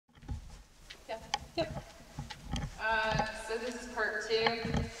Yep. So this is part 2.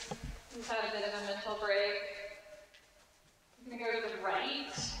 We've had a bit of a mental break. I'm going to go to the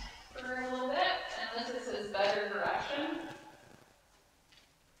right for a little bit, and this is his better direction.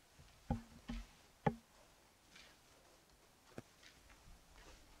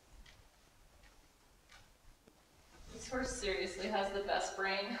 This horse seriously has the best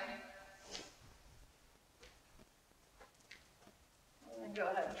brain. And go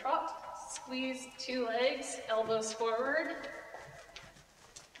ahead and trot. Squeeze 2 legs, elbows forward,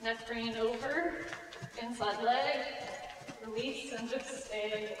 neck rein over, inside leg, release and just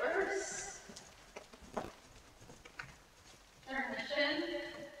stay the course. Turn the chin,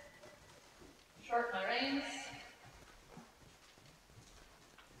 shorten my reins.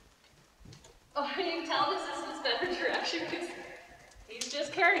 Oh, you can tell this is his better direction because he's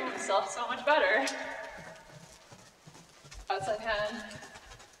just carrying himself so much better. Outside hand,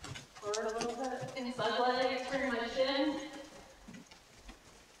 forward a little bit, inside leg, turn my chin.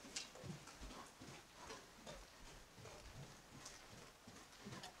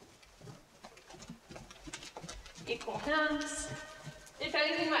 Equal hands. If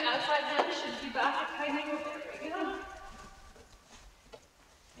anything, my outside hand should be back at kind of over, you know?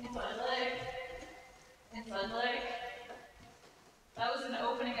 Inside leg, inside leg. That was an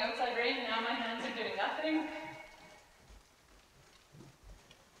opening outside rein, now my hands are doing nothing.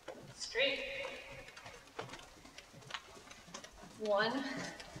 Straight. 1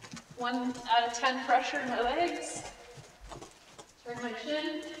 out of 10 pressure in my legs. Turn my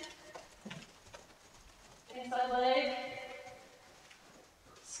chin. Inside leg.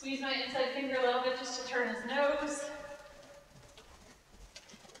 Squeeze my inside finger a little bit just to turn his nose.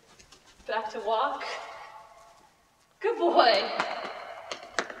 Back to walk. Good boy.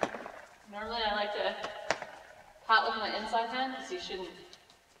 Normally I like to pat with my inside hand because you should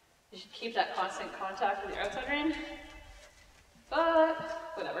keep that constant contact with your outside rein.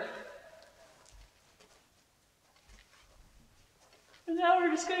 But whatever. And now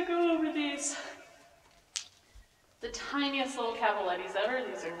we're just going to go over these. The tiniest little cavalettis ever.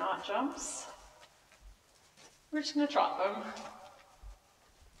 These are not jumps. We're just going to trot them.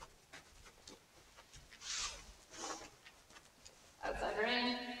 Outside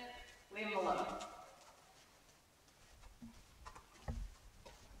rein, leave them alone.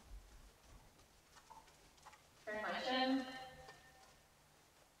 Turn my chin.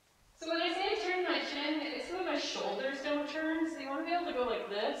 So when I say turn my chin, it's so that my shoulders don't turn. So you want to be able to go like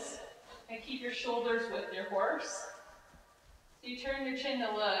this and keep your shoulders with your horse. So you turn your chin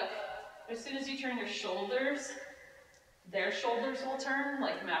to look. As soon as you turn your shoulders, their shoulders will turn,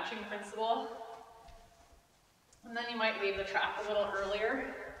 like matching principle. And then you might leave the trap a little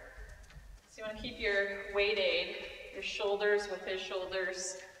earlier. So you want to keep your weight aid, your shoulders with his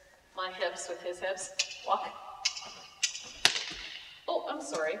shoulders, my hips with his hips. Walk. Oh, I'm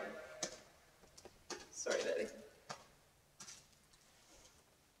sorry. Sorry, baby.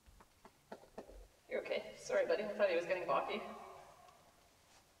 You're okay. Sorry, buddy. I thought he was getting balky.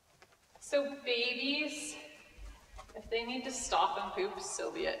 So babies, if they need to stop and poop,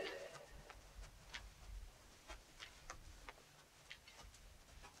 so be it.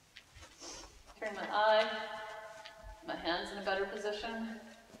 Turn my eye, my hands in a better position.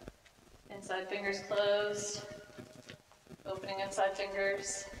 Inside fingers closed. Opening inside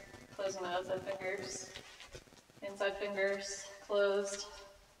fingers, closing my outside fingers. Inside fingers closed.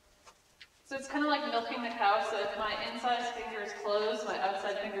 So it's kind of like milking the cow, so if my inside finger is closed, my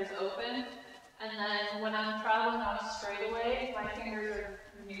outside finger is open. And then when I'm traveling on a straightaway, my fingers are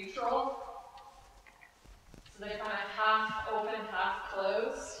neutral. So they kind of half open, half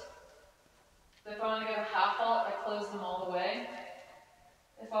closed. So if I want to go half halt, I close them all the way.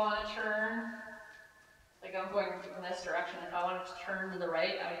 If I want to turn, like I'm going in this direction, if I wanted to turn to the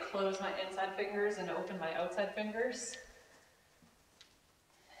right, I would close my inside fingers and open my outside fingers.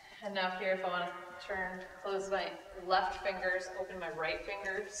 And now here, if I want to turn, close my left fingers, open my right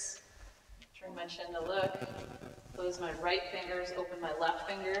fingers, turn my chin to look, close my right fingers, open my left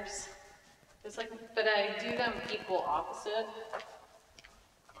fingers. It's like, but I do them equal opposite.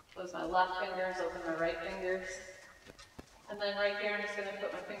 Close my left fingers, open my right fingers. And then right here, I'm just going to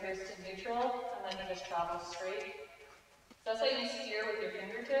put my fingers to neutral, and then you just travel straight. So that's how you steer with your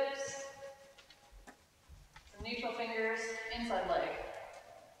fingertips. So neutral fingers, inside leg.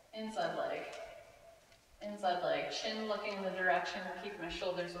 Inside leg, inside leg, chin looking in the direction, keep my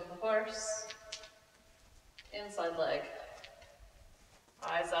shoulders with the horse. Inside leg,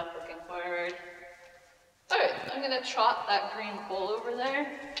 eyes up, looking forward. All right, I'm gonna trot that green pole over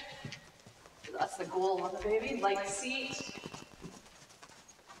there. So that's the goal on the baby, light seat.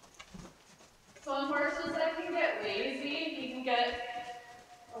 So I'm lazy, you can get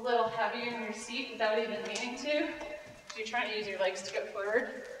a little heavier in your seat without even meaning to. So you're trying to use your legs to go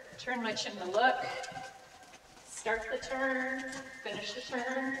forward. Turn my chin to look. Start the turn, finish the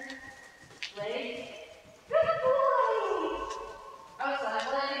turn. Leg. Good boy! Outside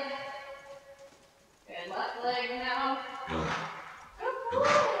leg. Good, left leg now. Good boy!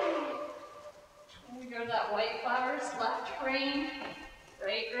 And we go to that white flowers, left rein,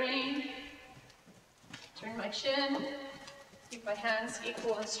 right rein. Turn my chin. Keep my hands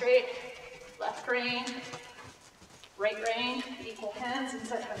equal and straight. Left rein, right rein, equal hands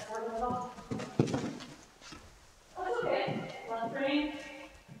inside my forward a little. That's okay. Left rein,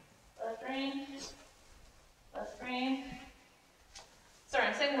 left rein, left rein. Sorry,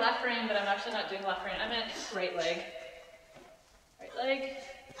 I'm saying left rein, but I'm actually not doing left rein. I meant right leg. Right leg.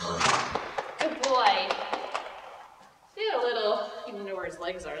 Good boy. See a little, you know where his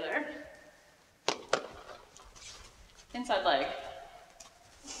legs are there. Inside leg.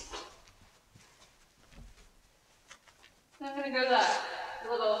 Now I'm going to go to that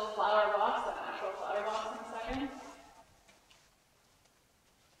little flower box, that natural flower box in a second.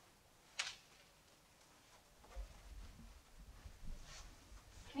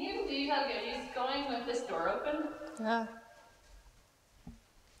 Can you believe how good he's going with this door open? Yeah.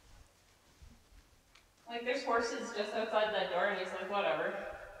 Like there's horses just outside that door and he's like, whatever.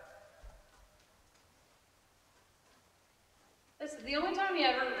 The only time he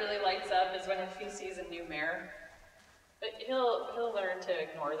ever really lights up is when if he sees a new mare. But he'll learn to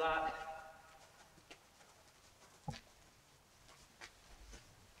ignore that.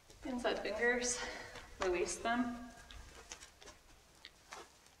 Inside fingers, release them.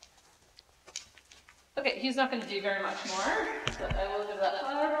 Okay, he's not going to do very much more, but I will do that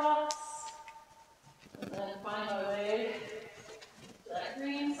flower box. And then find my way to that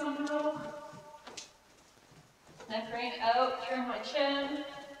green somehow. Neck rein out, turn my chin,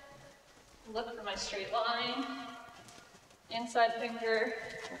 look for my straight line. Inside finger,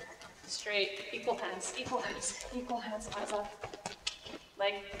 straight, equal hands, equal hands, equal hands, eyes up.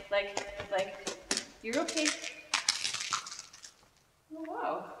 Leg, leg, leg. You're okay. Oh,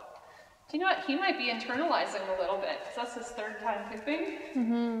 wow. Do you know what? He might be internalizing a little bit, because that's his third time pooping.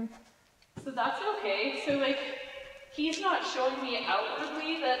 Mm-hmm. So that's okay. So like, he's not showing me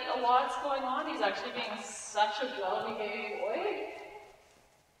outwardly that a lot's going on. He's actually being such a well-behaved boy.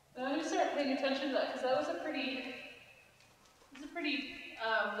 And I'm gonna start paying attention to that, because that was a pretty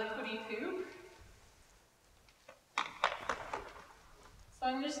liquidy poop. So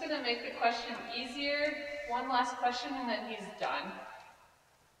I'm just gonna make the question easier. One last question, and then he's done.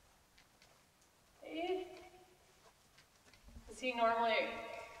 Okay. Does he normally?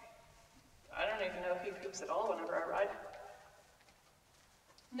 I don't even know if he poops at all whenever I ride.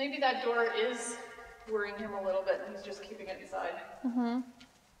 Maybe that door is worrying him a little bit and he's just keeping it inside. Mm-hmm.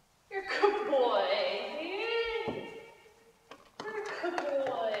 You're a good boy. You're a good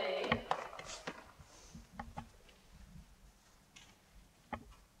boy.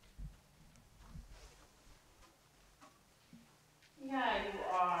 Yeah, you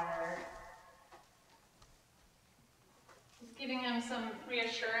are. Just giving him some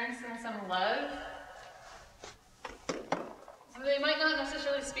reassurance and some love. So they might not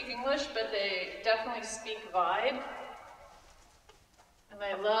necessarily speak English, but they definitely speak vibe. And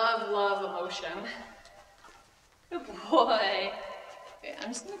I love, love emotion. Good boy. Okay, I'm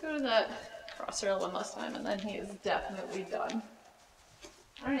just gonna go to that crossrail one last time and then he is definitely done.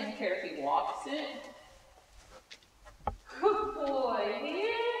 I don't even care if he walks it. Good boy.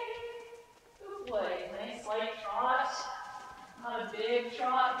 Good boy. Nice light trot. Not a big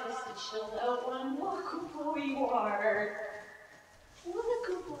trot, just a chilled out one. What a good boy you are. What a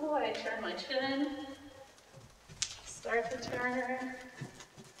good boy. Turn my chin. Start the turn.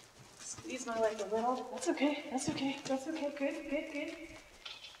 Squeeze my leg a little. That's okay. That's okay. That's okay. Good, good, good.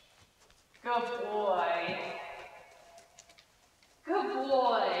 Good boy. Good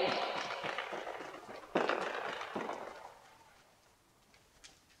boy.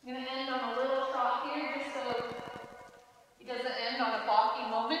 I'm going to end on a little trot here just so he doesn't end on a balky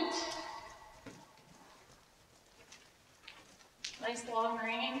moment. Nice long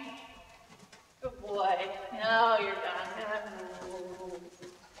rein. Good boy. Now you're done.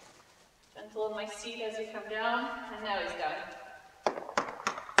 Gentle in my seat as you come down, and now he's done.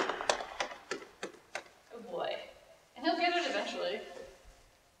 Good boy. And he'll get it eventually.